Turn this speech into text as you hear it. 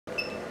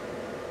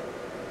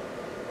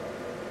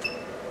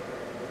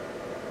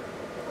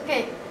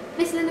Okay,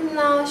 please let me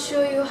now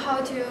show you how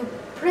to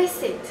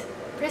preset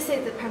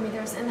the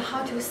parameters and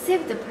how to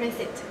save the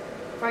preset.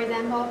 For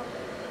example,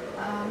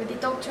 maybe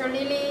Dr.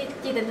 Lily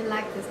didn't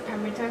like these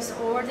parameters,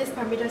 or this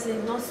parameters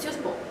is not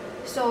suitable,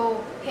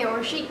 so he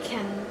or she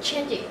can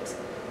change it,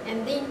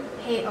 and then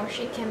he or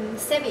she can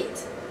save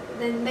it.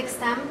 Then next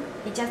time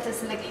he just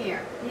select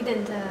here,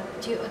 didn't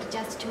do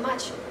adjust too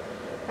much.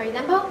 For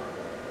example,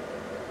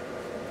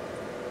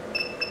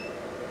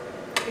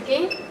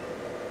 again,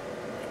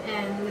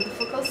 and the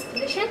focus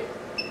position,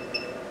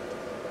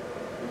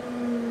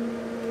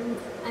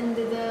 and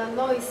the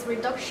noise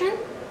reduction,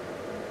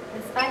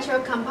 and spatial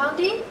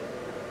compounding.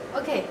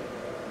 Okay,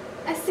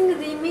 I think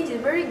the image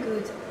is very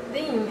good.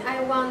 Then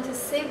I want to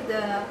save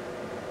the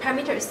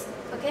parameters.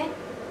 Okay,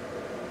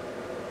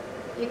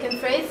 you can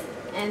press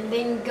and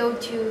then go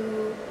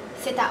to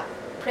setup.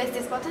 Press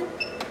this button.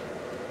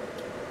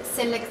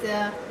 Select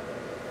the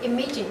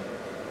imaging.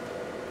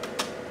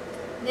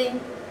 Then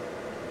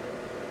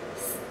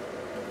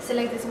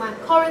select this one,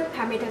 current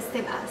parameter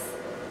save as.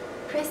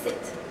 Press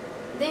it.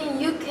 Then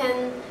you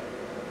can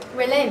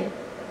rename.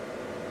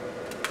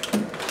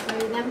 For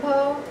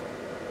example,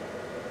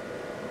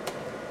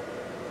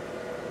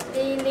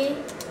 Lily.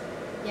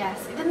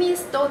 Yes, it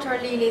means Dr.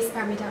 Lily's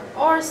parameter.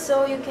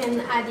 Also, you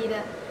can add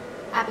the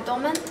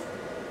abdomen,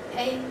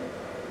 A,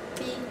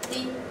 B,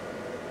 D.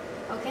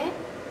 Okay.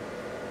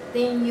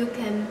 Then you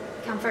can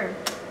confirm.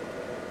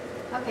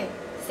 Okay,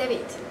 save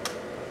it.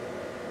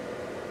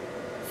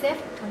 Save,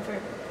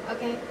 confirm.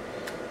 Okay.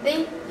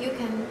 Then you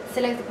can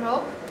select the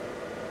probe.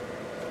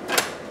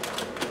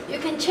 You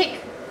can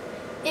check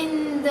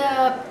in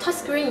the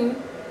touchscreen.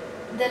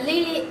 The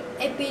Lily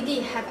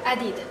APD have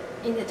added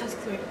in the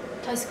touchscreen.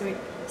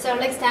 So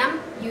next time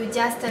you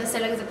just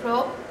select the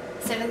probe,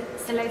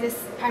 select these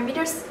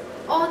parameters.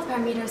 All the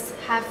parameters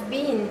have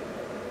been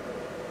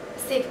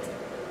saved.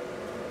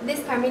 This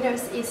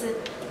parameters is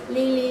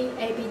Lily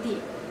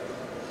APD,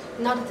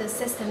 not the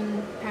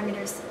system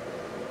parameters.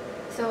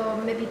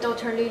 So maybe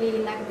Dr.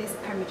 Lily like these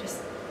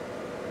parameters.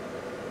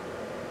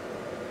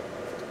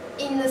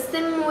 In the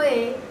same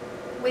way,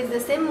 with the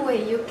same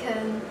way, you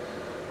can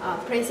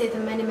preset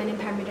many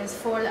parameters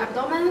for the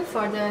abdomen,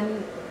 for the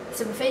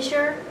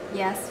superficial,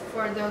 yes,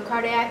 for the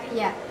cardiac,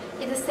 yeah.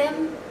 It's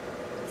the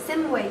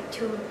same way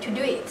to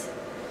do it.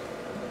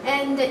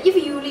 And if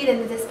you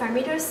need these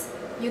parameters,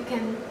 you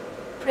can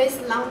press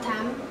long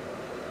time.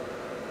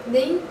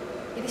 Then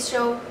it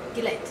show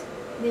delete.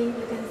 Then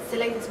you can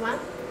select this one.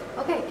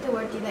 Okay, it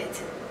will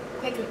delete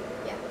quickly.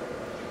 Yeah.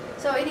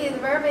 So it is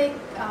very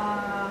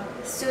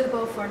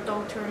suitable for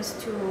doctors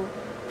to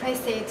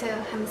preset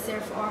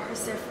himself or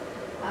herself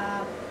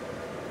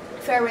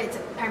favorite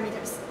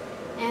parameters.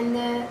 And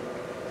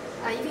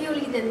if you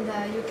need them,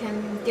 you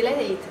can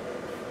delete it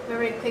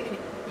very quickly.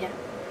 Yeah.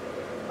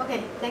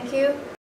 Okay. Thank you.